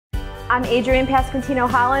I'm Adrienne Pasquantino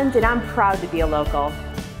Holland, and I'm proud to be a local.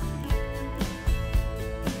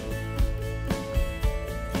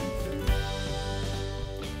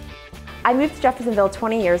 I moved to Jeffersonville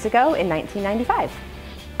 20 years ago in 1995.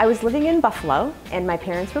 I was living in Buffalo, and my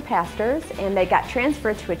parents were pastors, and they got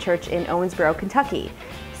transferred to a church in Owensboro, Kentucky.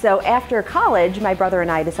 So after college, my brother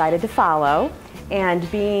and I decided to follow,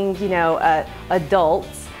 and being,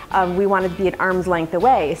 adults, we wanted to be an arm's length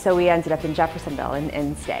away, so we ended up in Jeffersonville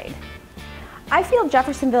and stayed. I feel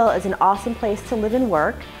Jeffersonville is an awesome place to live and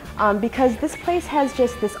work because this place has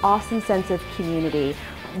just this awesome sense of community.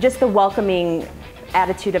 Just the welcoming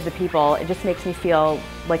attitude of the people, it just makes me feel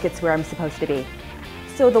like it's where I'm supposed to be.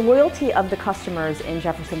 So the loyalty of the customers in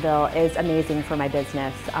Jeffersonville is amazing for my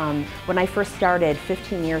business. When I first started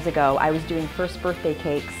 15 years ago, I was doing first birthday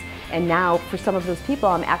cakes, and now for some of those people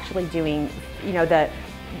I'm actually doing the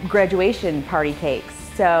graduation party cakes.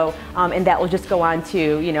 So, and that will just go on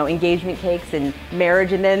to, engagement cakes and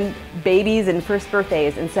marriage and then babies and first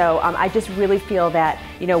birthdays. And so I just really feel that,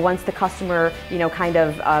 once the customer,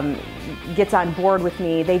 gets on board with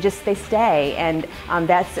me, they stay. And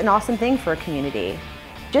that's an awesome thing for a community.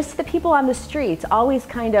 Just the people on the streets, always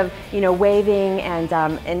kind of, waving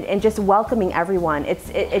and just welcoming everyone.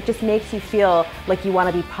 It just makes you feel like you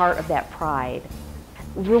want to be part of that pride.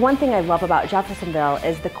 The one thing I love about Jeffersonville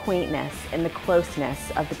is the quaintness and the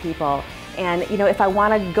closeness of the people. And if I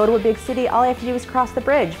want to go to a big city, all I have to do is cross the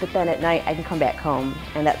bridge, but then at night I can come back home,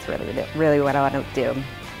 and that's really what I want to do.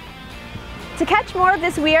 To catch more of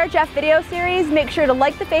this WeAreJeff video series, make sure to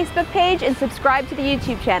like the Facebook page and subscribe to the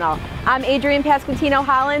YouTube channel. I'm Adrienne Pasquantino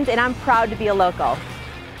Holland, and I'm proud to be a local.